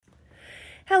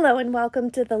Hello and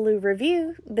welcome to the Lou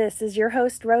Review. This is your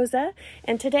host, Rosa,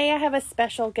 and today I have a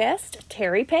special guest,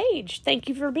 Terri Paige. Thank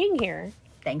you for being here.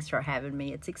 Thanks for having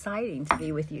me. It's exciting to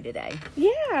be with you today.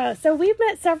 Yeah, so we've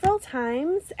met several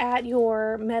times at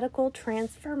your Medical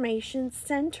Transformation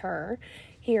Center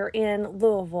here in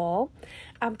Louisville.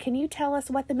 Can you tell us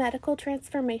what the Medical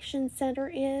Transformation Center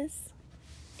is?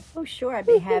 Oh, sure. I'd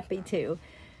be happy to.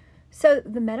 So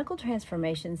the Medical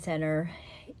Transformation Center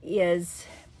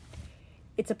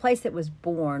it's a place that was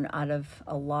born out of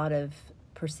a lot of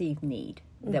perceived need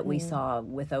that we saw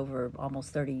with over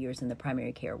almost 30 years in the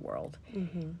primary care world.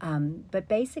 But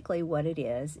basically what it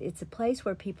is, it's a place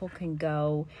where people can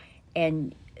go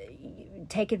and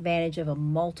take advantage of a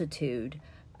multitude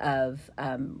of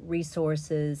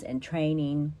resources and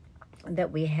training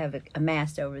that we have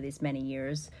amassed over these many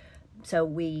years. So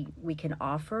we can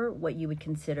offer what you would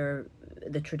consider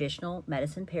the traditional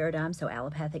medicine paradigm, so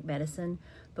allopathic medicine,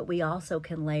 but we also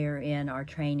can layer in our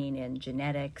training in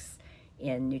genetics,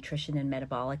 in nutrition and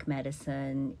metabolic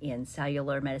medicine, in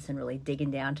cellular medicine, really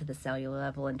digging down to the cellular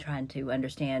level and trying to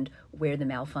understand where the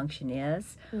malfunction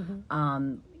is.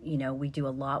 We do a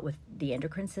lot with the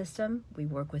endocrine system. We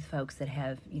work with folks that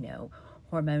have,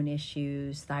 hormone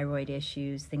issues, thyroid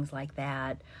issues, things like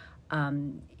that.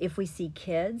 If we see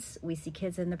kids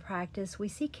in the practice. We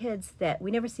see kids that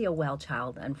we never see a well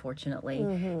child, unfortunately,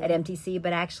 at MTC,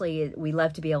 but actually we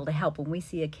love to be able to help. When we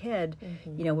see a kid,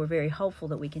 we're very hopeful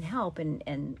that we can help.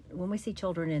 And when we see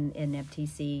children in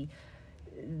MTC,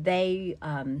 they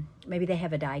maybe they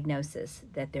have a diagnosis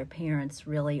that their parents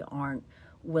really aren't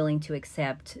willing to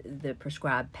accept the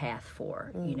prescribed path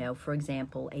for, for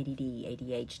example, ADD,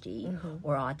 ADHD,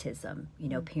 or autism.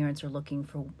 Parents are looking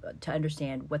to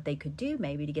understand what they could do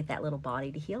maybe to get that little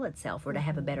body to heal itself or to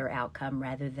have a better outcome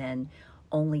rather than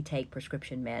only take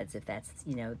prescription meds if that's,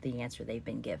 the answer they've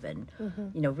been given.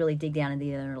 Really dig down into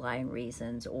the underlying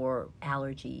reasons or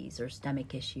allergies or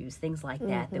stomach issues, things like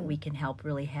that we can help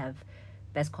really have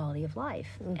best quality of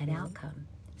life and outcome.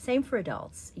 Same for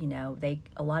adults.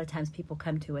 A lot of times people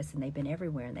come to us and they've been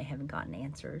everywhere and they haven't gotten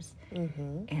answers.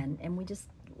 And we just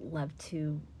love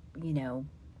to,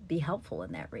 be helpful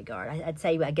in that regard. I'd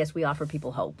say, I guess we offer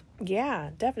people hope. Yeah,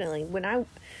 definitely. When I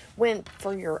went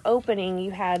for your opening, you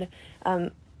had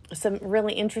some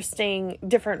really interesting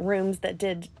different rooms that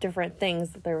did different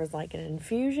things. There was like an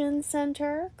infusion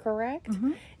center, correct?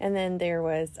 And then there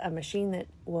was a machine that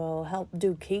will help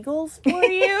do Kegels for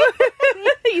you.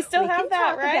 You still have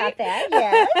that, right? About that,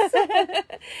 yes.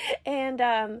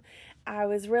 And I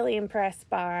was really impressed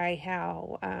by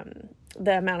how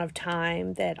the amount of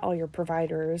time that all your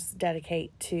providers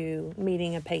dedicate to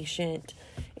meeting a patient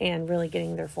and really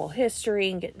getting their full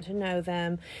history and getting to know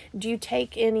them. Do you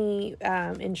take any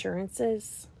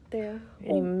insurances there?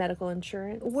 Any medical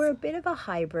insurance? We're a bit of a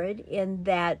hybrid in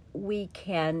that we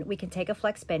can take a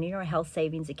flex spending or a health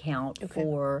savings account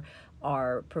for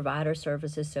our provider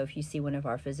services. So if you see one of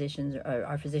our physicians, or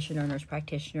our physician or nurse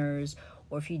practitioners,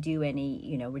 or if you do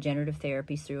any, regenerative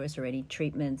therapies through us or any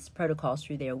treatments, protocols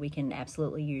through there, we can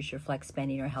absolutely use your flex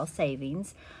spending or health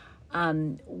savings.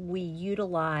 We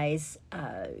utilize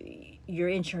your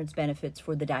insurance benefits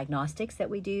for the diagnostics that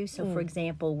we do. So, for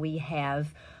example, we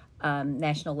have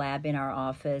National Lab in our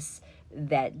office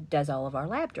that does all of our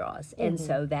lab draws. And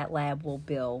so that lab will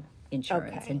bill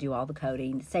insurance and do all the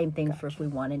coding. Same thing for if we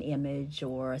want an image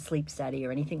or a sleep study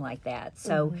or anything like that.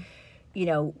 So,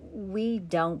 we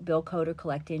don't bill code or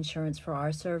collect insurance for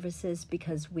our services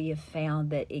because we have found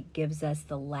that it gives us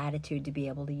the latitude to be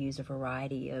able to use a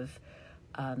variety of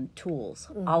tools,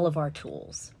 all of our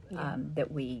tools that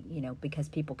we, because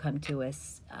people come to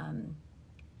us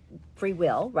free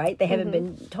will, right? They haven't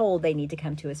been told they need to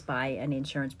come to us by an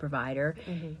insurance provider.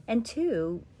 And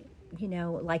two,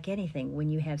 like anything,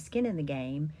 when you have skin in the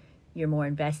game, you're more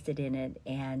invested in it.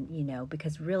 And,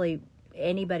 because really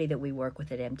anybody that we work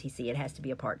with at MTC, it has to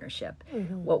be a partnership.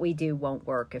 What we do won't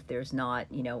work if there's not,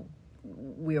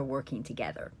 we're working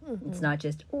together. It's not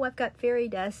just, I've got fairy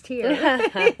dust here.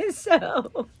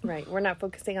 So right, we're not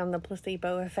focusing on the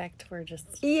placebo effect. We're just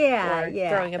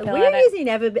throwing a pill we're at it. using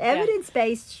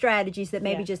evidence-based strategies that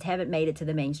maybe just haven't made it to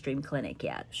the mainstream clinic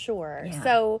yet. Sure.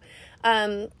 So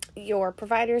your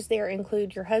providers there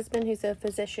include your husband, who's a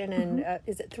physician, and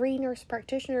is it 3 nurse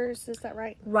practitioners? Is that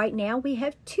right? Right now we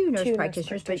have 2 nurse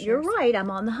practitioners, but you're right, I'm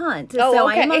on the hunt. Oh, so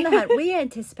okay. I am on the hunt. We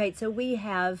anticipate, so we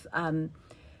have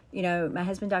my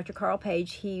husband, Dr. Carl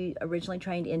Paige, he originally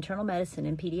trained internal medicine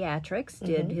and pediatrics,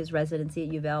 did his residency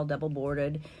at UVL, double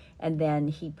boarded, and then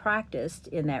he practiced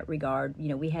in that regard.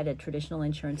 We had a traditional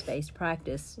insurance-based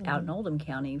practice out in Oldham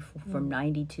County from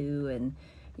 92, and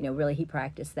really he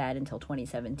practiced that until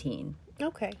 2017.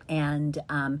 Okay. And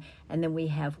then we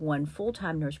have one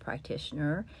full-time nurse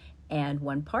practitioner and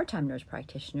one part-time nurse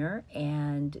practitioner,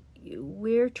 and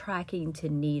we're tracking to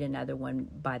need another one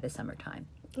by the summertime.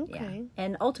 Okay. Yeah.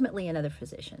 And ultimately another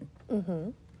physician.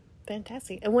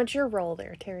 Fantastic. And what's your role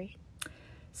there, Terri?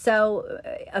 So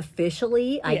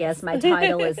officially, I guess my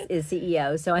title is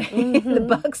CEO. So the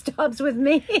buck stops with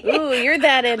me. Ooh, you're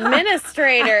that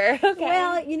administrator. Okay.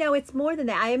 Well, it's more than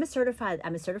that. I'm a certified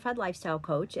lifestyle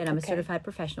coach, and I'm a certified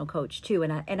professional coach too.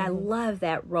 And I love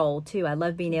that role too. I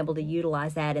love being able to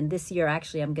utilize that. And this year,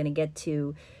 actually, I'm going to get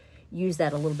to use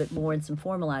that a little bit more in some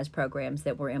formalized programs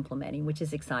that we're implementing, which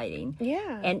is exciting.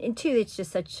 Yeah. And two, it's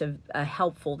just such a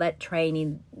helpful, that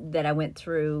training that I went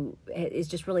through is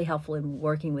just really helpful in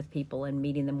working with people and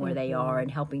meeting them where they are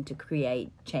and helping to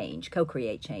co-create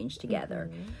change together.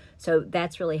 So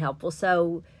that's really helpful.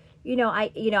 So,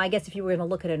 I guess if you were going to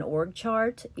look at an org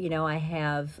chart, I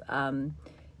have,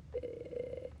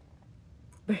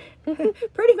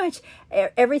 pretty much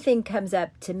everything comes up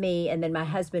to me, and then my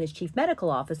husband is chief medical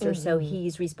officer, so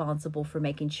he's responsible for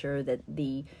making sure that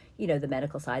the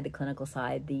medical side, the clinical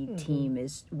side, the team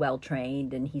is well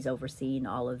trained, and he's overseeing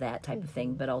all of that type of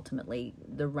thing. But ultimately,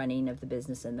 the running of the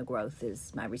business and the growth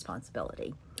is my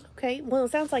responsibility. Okay. Well,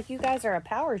 it sounds like you guys are a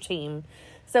power team.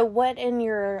 So what in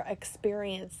your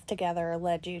experience together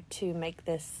led you to make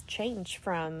this change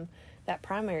from that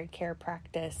primary care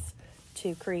practice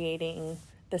to creating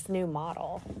this new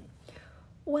model?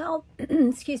 Well,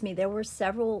 excuse me, there were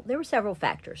several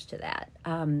factors to that.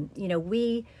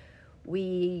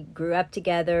 We grew up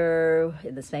together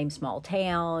in the same small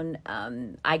town.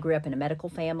 I grew up in a medical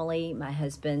family. My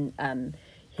husband,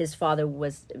 his father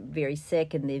was very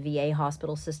sick in the VA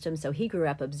hospital system, so he grew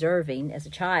up observing as a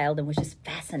child and was just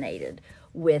fascinated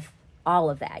with all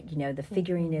of that, the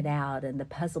figuring it out and the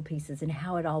puzzle pieces and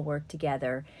how it all worked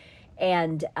together.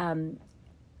 And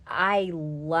I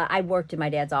worked in my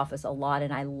dad's office a lot,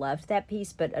 and I loved that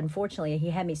piece, but unfortunately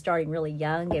he had me starting really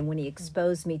young, and when he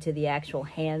exposed me to the actual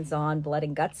hands-on blood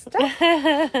and guts stuff,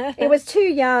 it was too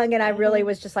young, and I really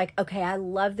was just like, okay, I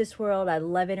love this world, I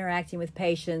love interacting with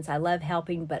patients, I love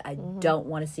helping, but I don't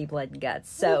want to see blood and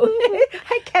guts, so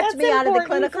it kept me out of the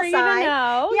clinical side.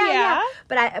 Yeah.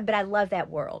 But I love that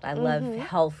world. I love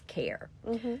health care.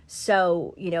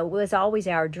 So, it was always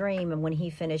our dream, and when he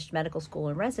finished medical school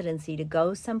and residency, to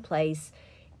go someplace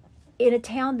in a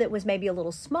town that was maybe a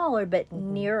little smaller, but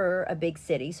nearer a big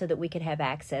city, so that we could have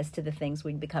access to the things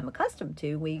we'd become accustomed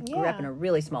to. We grew up in a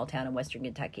really small town in Western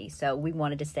Kentucky, so we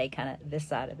wanted to stay kind of this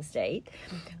side of the state.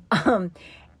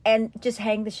 And just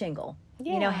hang the shingle.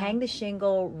 Hang the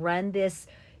shingle, run this,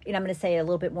 I'm going to say a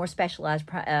little bit more specialized,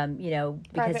 because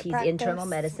he's practice. internal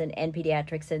medicine and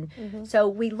pediatrics. And so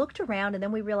we looked around, and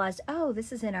then we realized,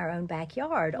 this is in our own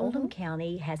backyard. Oldham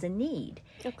County has a need.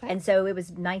 Okay. And so it was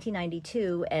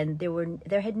 1992, and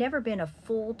there had never been a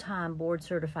full-time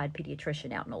board-certified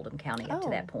pediatrician out in Oldham County up to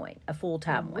that point, a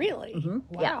full-time one. Really?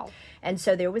 Wow. Yeah. And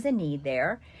so there was a need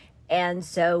there. And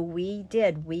so we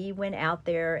went out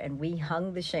there and we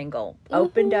hung the shingle,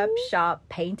 opened up shop,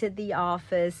 painted the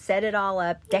office, set it all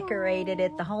up, decorated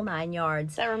it, the whole 9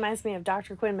 yards. That reminds me of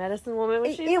Dr. Quinn, Medicine Woman,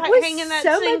 when she's was hanging that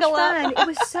so shingle much fun. up. It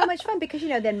was so much fun because,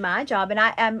 then my job, and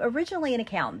I'm originally an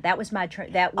accountant. That was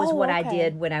what I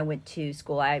did when I went to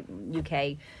school,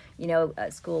 UK,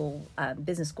 school,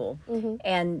 business school.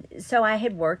 And so I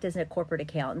had worked as a corporate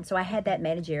accountant. So I had that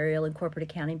managerial and corporate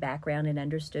accounting background and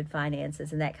understood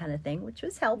finances and that kind of thing, which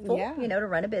was helpful, to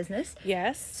run a business.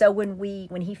 Yes. So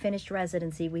when he finished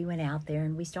residency, we went out there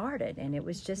and we started. And it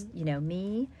was just,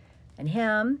 me and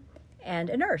him and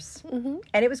a nurse.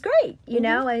 And it was great,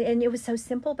 and it was so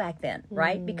simple back then,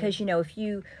 right? Because, if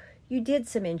you did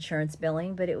some insurance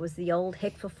billing, but it was the old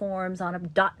HCFA forms on a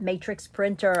dot matrix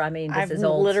printer. I mean, this is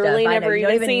old stuff. Literally never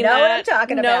even seen that. What I'm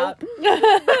talking about.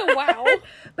 Wow.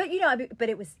 But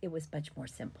it was much more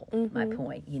simple. My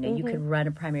point, you could run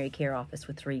a primary care office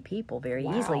with 3 people very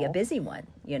easily, a busy one,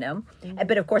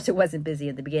 But of course, it wasn't busy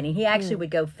at the beginning. He actually would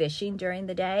go fishing during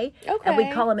the day, and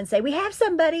we'd call him and say, "We have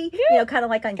somebody," kind of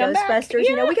like on Ghostbusters.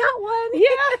 We got one.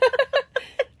 Yeah.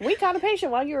 We caught a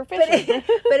patient while you were fishing.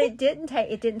 But it didn't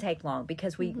take long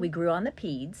because we grew on the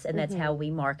peds, and that's how we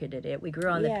marketed it. We grew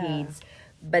on the peds.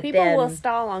 But people will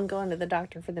stall on going to the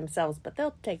doctor for themselves, but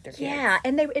they'll take their kids. Yeah,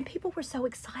 and people were so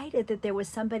excited that there was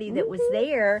somebody that was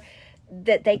there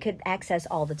that they could access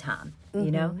all the time,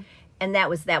 And that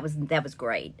was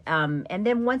great. And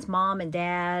then once mom and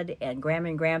dad and grandma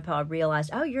and grandpa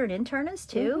realized, you're an internist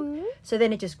too, so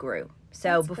then it just grew.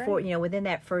 So within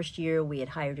that first year, we had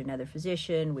hired another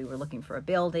physician. We were looking for a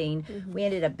building. We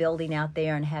ended up building out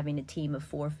there and having a team of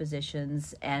 4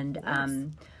 physicians. And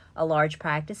a large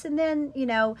practice. And then,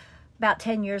 about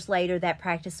 10 years later, that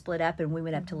practice split up and we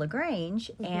went up to LaGrange.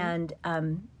 And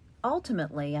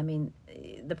ultimately, I mean,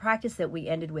 the practice that we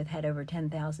ended with had over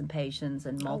 10,000 patients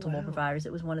and multiple providers.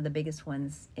 It was one of the biggest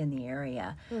ones in the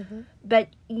area. But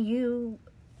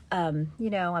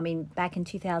I mean, back in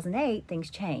 2008, things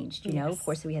changed. Of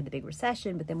course, we had the big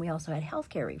recession, but then we also had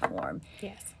healthcare reform.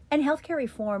 Yes. And healthcare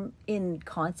reform in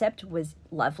concept was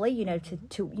lovely,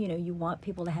 you want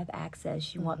people to have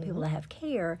access, you want people to have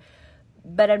care.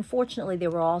 But unfortunately,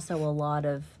 there was a lot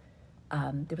of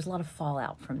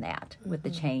fallout from that with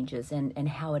the changes and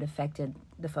how it affected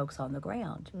the folks on the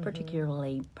ground,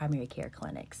 particularly primary care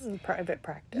clinics. And private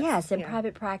practice. Yes, and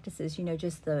private practices,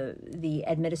 just the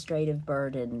administrative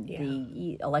burden,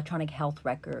 the electronic health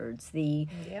records,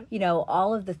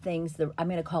 all of the things, I'm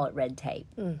going to call it red tape,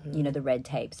 the red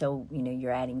tape. So,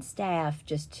 you're adding staff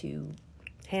just to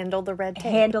handle the red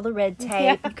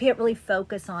tape. You can't really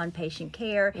focus on patient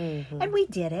care. And we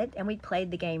did it, and we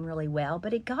played the game really well,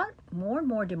 but it got more and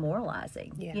more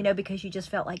demoralizing, because you just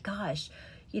felt like, gosh,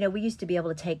 we used to be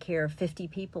able to take care of 50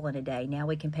 people in a day. Now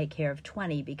we can take care of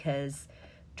 20 because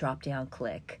drop down,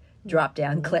 click,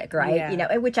 right?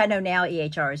 Yeah. Which I know now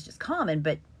EHR is just common,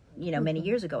 but many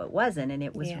years ago it wasn't, and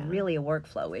it was really a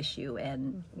workflow issue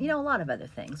and, a lot of other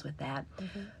things with that.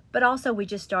 But also we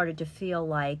just started to feel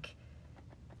like,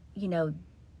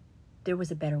 there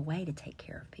was a better way to take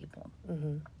care of people.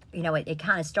 It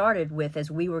kind of started with,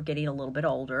 as we were getting a little bit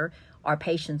older,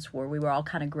 we were all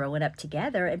kind of growing up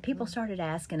together, and people started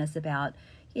asking us about,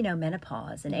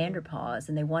 menopause and andropause,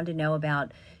 and they wanted to know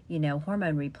about,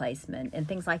 hormone replacement and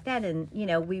things like that. And,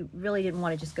 we really didn't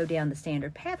want to just go down the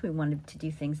standard path. We wanted to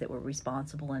do things that were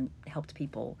responsible and helped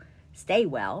people stay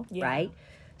well, right?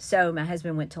 So my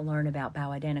husband went to learn about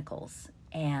bioidenticals.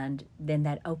 And then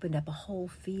that opened up a whole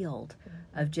field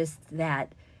of just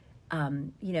that.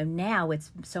 Now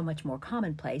it's so much more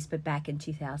commonplace, but back in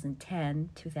 2010,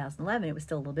 2011, it was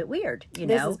still a little bit weird,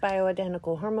 This is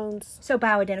bioidentical hormones? So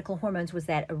bioidentical hormones was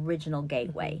that original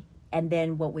gateway. And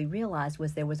then what we realized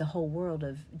was there was a whole world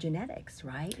of genetics,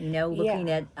 right? Looking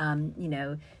at,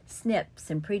 SNPs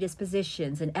and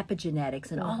predispositions and epigenetics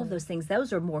and all of those things.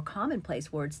 Those are more commonplace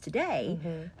words today.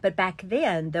 But back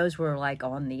then, those were like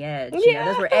on the edge.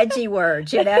 Those were edgy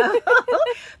words,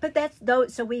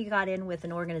 But so we got in with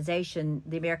an organization,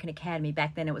 the American Academy.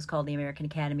 Back then it was called the American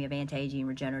Academy of Anti-Aging,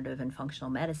 Regenerative, and Functional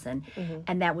Medicine.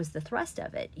 And that was the thrust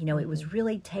of it. It was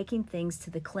really taking things to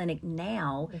the clinic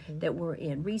now that were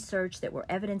in research, that were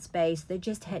evidence-based. They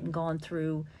just hadn't gone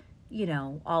through,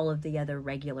 all of the other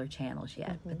regular channels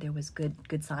yet. But there was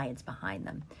good science behind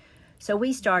them. So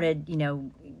we started,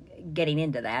 getting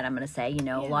into that. I'm going to say,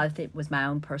 a lot of it was my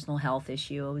own personal health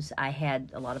issues. I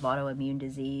had a lot of autoimmune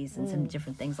disease and some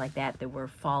different things like that were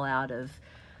fallout of,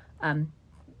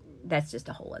 that's just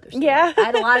a whole other story. Yeah. I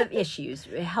had a lot of issues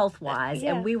health-wise,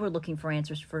 and we were looking for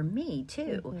answers for me,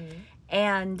 too.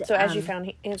 And so as you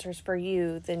found answers for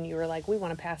you, then you were like, we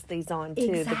want to pass these on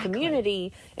to the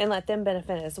community and let them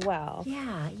benefit as well.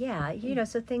 Yeah.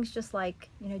 So things just like,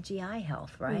 GI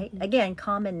health, right? Again,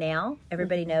 common now.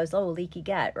 Everybody knows, leaky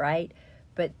gut, right?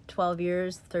 But 12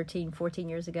 years, 13, 14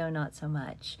 years ago, not so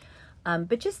much.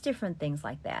 But just different things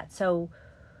like that. So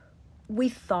we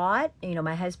thought,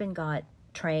 my husband got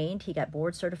trained. He got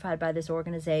board certified by this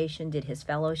organization, did his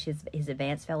fellowship, his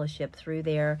advanced fellowship through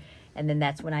there. And then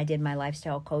that's when I did my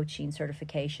lifestyle coaching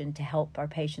certification to help our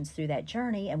patients through that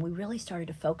journey. And we really started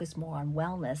to focus more on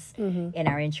wellness in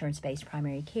our insurance-based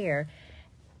primary care.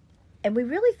 And we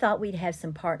really thought we'd have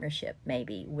some partnership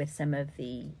maybe with some of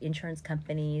the insurance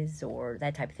companies or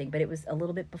that type of thing. But it was a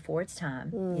little bit before its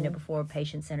time, before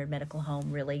patient-centered medical home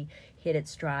really hit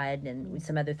its stride, and with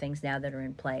some other things now that are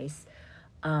in place.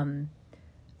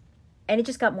 And it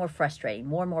just got more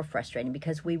and more frustrating,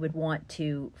 because we would want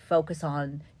to focus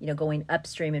on, going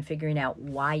upstream and figuring out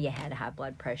why you had high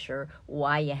blood pressure,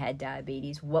 why you had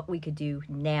diabetes, what we could do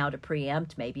now to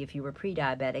preempt, maybe if you were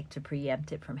pre-diabetic, to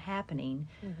preempt it from happening.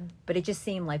 But it just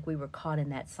seemed like we were caught in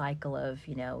that cycle of,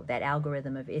 that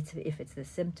algorithm of if it's the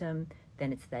symptom,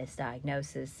 then it's this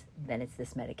diagnosis, then it's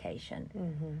this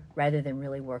medication, rather than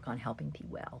really work on helping be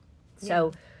well.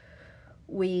 So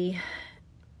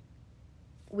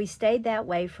we stayed that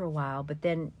way for a while, but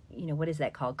then, what is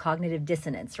that called? Cognitive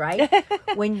dissonance, right?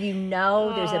 When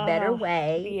there's a better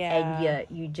way, and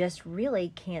you just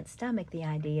really can't stomach the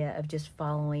idea of just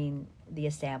following the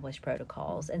established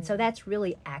protocols. And so that's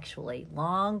really actually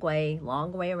long way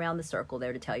around the circle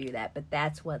there to tell you that, but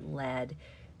that's what led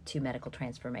to Medical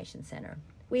Transformation Center.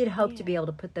 We had hoped to be able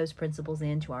to put those principles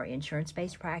into our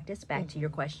insurance-based practice, back to your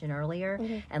question earlier,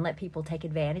 and let people take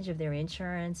advantage of their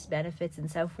insurance benefits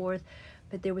and so forth.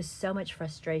 But there was so much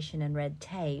frustration and red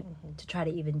tape to try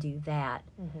to even do that.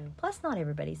 Plus, not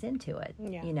everybody's into it,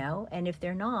 you know? And if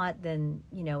they're not, then,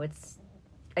 you know, it's,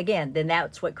 again, then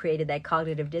that's what created that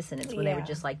cognitive dissonance when they were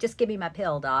just like, just give me my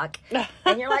pill, doc.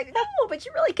 And you're like, no, but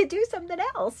you really could do something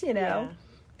else, you know?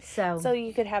 So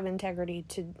you could have integrity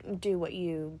to do what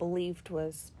you believed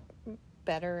was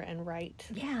better and right.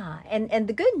 Yeah. And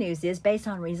the good news is, based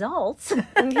on results,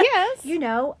 yes, you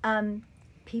know,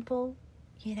 people,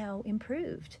 you know,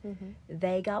 improved.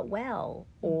 They got well,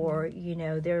 or, you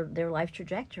know, their life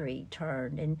trajectory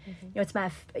turned. And, you know,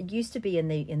 it used to be in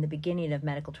the beginning of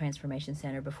Medical Transformation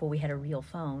Center, before we had a real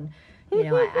phone, you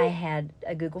know, I had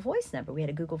a Google Voice number. We had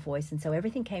a Google Voice, and so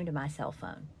everything came to my cell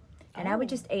phone. And I would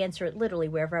just answer it literally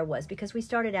wherever I was, because we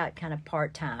started out kind of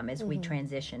part-time as we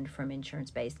transitioned from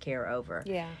insurance-based care over.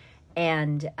 Yeah.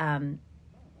 And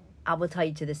I will tell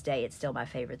you, to this day, it's still my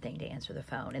favorite thing to answer the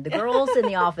phone. And the girls in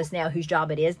the office now, whose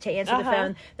job it is to answer the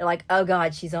phone, they're like, oh,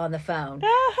 God, she's on the phone.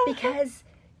 Because,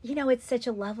 you know, it's such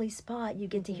a lovely spot. You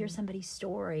get to hear somebody's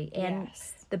story. And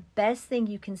the best thing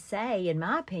you can say, in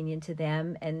my opinion, to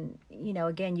them, and, you know,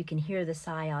 again, you can hear the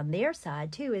sigh on their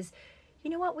side, too, is, you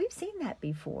know what, we've seen that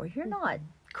before. You're not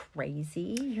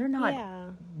crazy. You're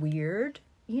not weird.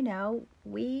 You know,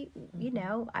 you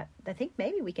know, I think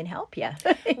maybe we can help you.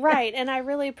 Right. And I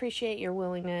really appreciate your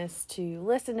willingness to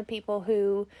listen to people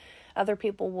who other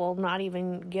people will not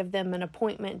even give them an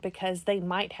appointment because they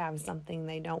might have something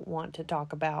they don't want to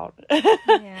talk about.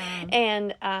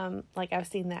 And, like, I've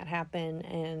seen that happen.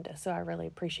 And so I really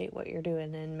appreciate what you're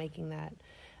doing and making that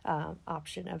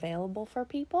option available for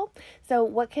people. So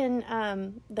what can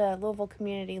the Louisville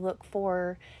community look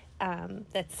for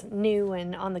that's new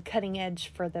and on the cutting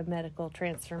edge for the Medical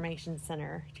Transformation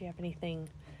Center? Do you have anything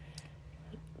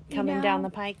coming down the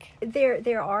pike?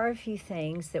 There are a few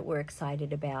things that we're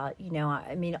excited about. You know,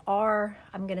 I mean,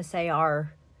 I'm going to say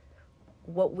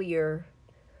what we are,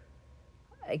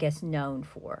 I guess, known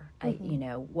for. You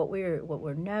know, what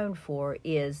we're known for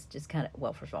is just kind of,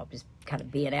 well, first of all, just kind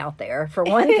of being out there, for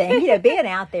one thing, you know, being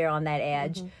out there on that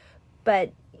edge,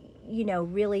 but, you know,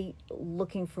 really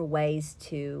looking for ways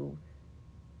to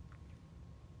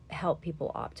help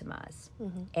people optimize.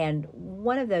 And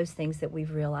one of those things that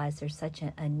we've realized there's such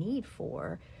a need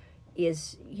for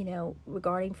is, you know,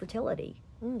 regarding fertility.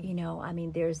 You know, I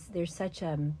mean, there's such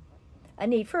a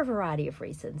need for a variety of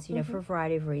reasons. You know, for a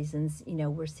variety of reasons, you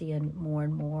know, we're seeing more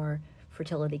and more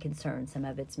fertility concerns. Some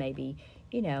of it's maybe,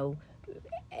 you know,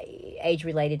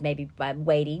 age-related, maybe by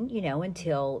waiting, you know,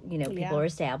 until, you know, people are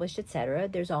established, etc.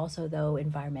 There's also, though,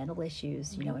 environmental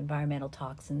issues, you know, environmental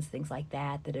toxins, things like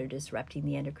that are disrupting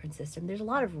the endocrine system. There's a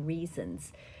lot of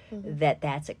reasons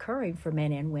that's occurring for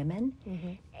men and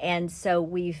women. And so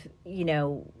we've, you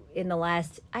know, in the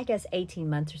last, I guess, 18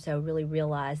 months or so, really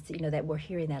realized, you know, that we're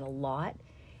hearing that a lot.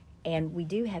 And we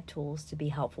do have tools to be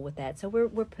helpful with that. So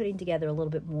we're putting together a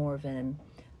little bit more of an,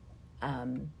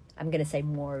 I'm going to say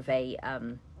more of a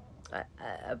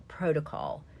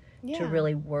protocol to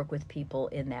really work with people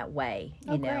in that way,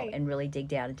 you know, and really dig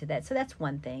down into that. So that's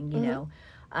one thing, you know.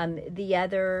 The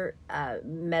other,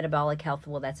 metabolic health,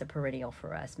 well, that's a perennial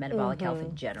for us, metabolic health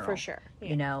in general. For sure.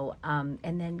 You know,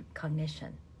 and then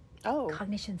cognition.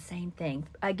 Cognition, same thing.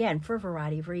 Again, for a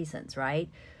variety of reasons, right?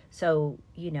 So,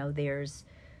 you know, there's...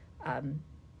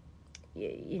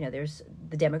 you know, there's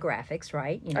the demographics,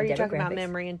 right? You know, are you talking about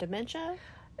memory and dementia?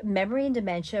 Memory and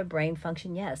dementia, brain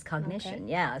function, yes. Cognition,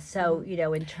 yeah. So, you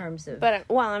know, in terms of... But,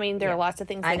 well, I mean, there are lots of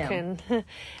things that can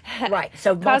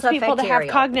so cause people to have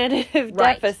cognitive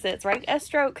deficits, right? A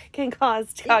stroke can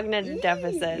cause cognitive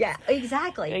deficits. Yeah,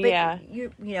 exactly. But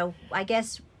you know, I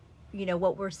guess, you know,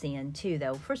 what we're seeing, too,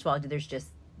 though, first of all, there's just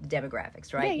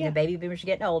demographics, right? You know, baby boomers are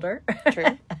getting older.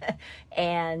 True.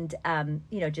 And,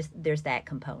 you know, just there's that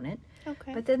component.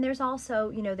 Okay. But then there's also,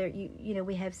 you know, you know,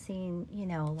 we have seen, you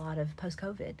know, a lot of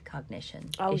post-COVID cognition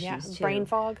issues too.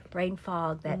 Brain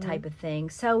fog, that type of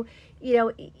thing. So, you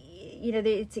know,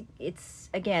 it's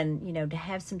again, you know, to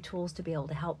have some tools to be able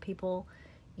to help people,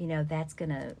 you know, that's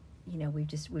gonna, you know, we've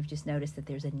just noticed that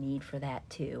there's a need for that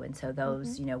too, and so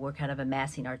those, you know, we're kind of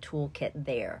amassing our toolkit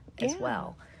there as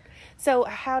well. So,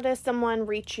 how does someone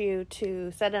reach you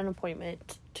to set an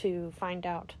appointment to find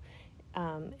out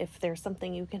if there's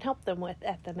something you can help them with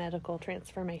at the Medical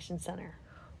Transformation Center?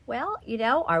 Well,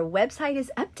 our website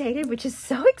is updated, which is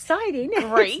so exciting.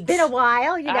 Great. It's been a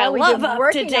while. I we've love been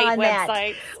working up-to-date on that.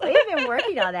 websites. We've been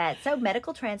working on that. So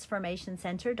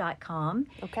medicaltransformationcenter.com.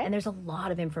 Okay. And there's a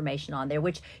lot of information on there,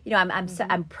 which,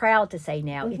 I'm proud to say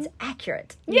now it's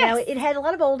accurate. Yes. It had a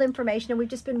lot of old information, and we've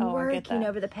just been I get working that.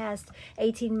 over the past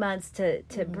 18 months to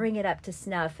bring it up to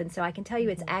snuff. And so I can tell you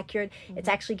it's accurate. It's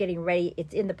actually getting ready.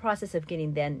 It's in the process of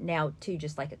getting then now to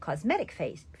just like a cosmetic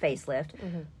facelift,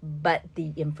 but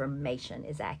the information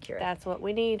is accurate. That's what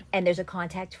we need. And there's a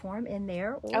contact form in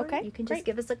there, or Okay, you can great. just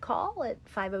give us a call at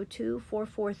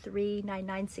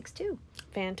 502-443-9962.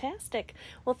 Fantastic.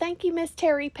 Well, thank you, Miss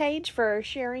Terri Paige, for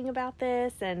sharing about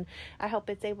this, and I hope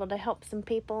it's able to help some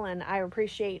people, and I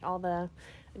appreciate all the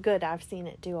good I've seen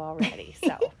it do already.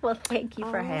 So, Well, thank you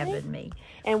for All right. having me.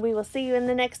 And we will see you in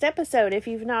the next episode. If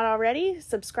you've not already,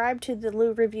 subscribe to the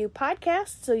Lou Review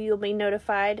podcast so you'll be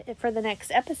notified for the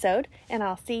next episode, and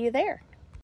I'll see you there.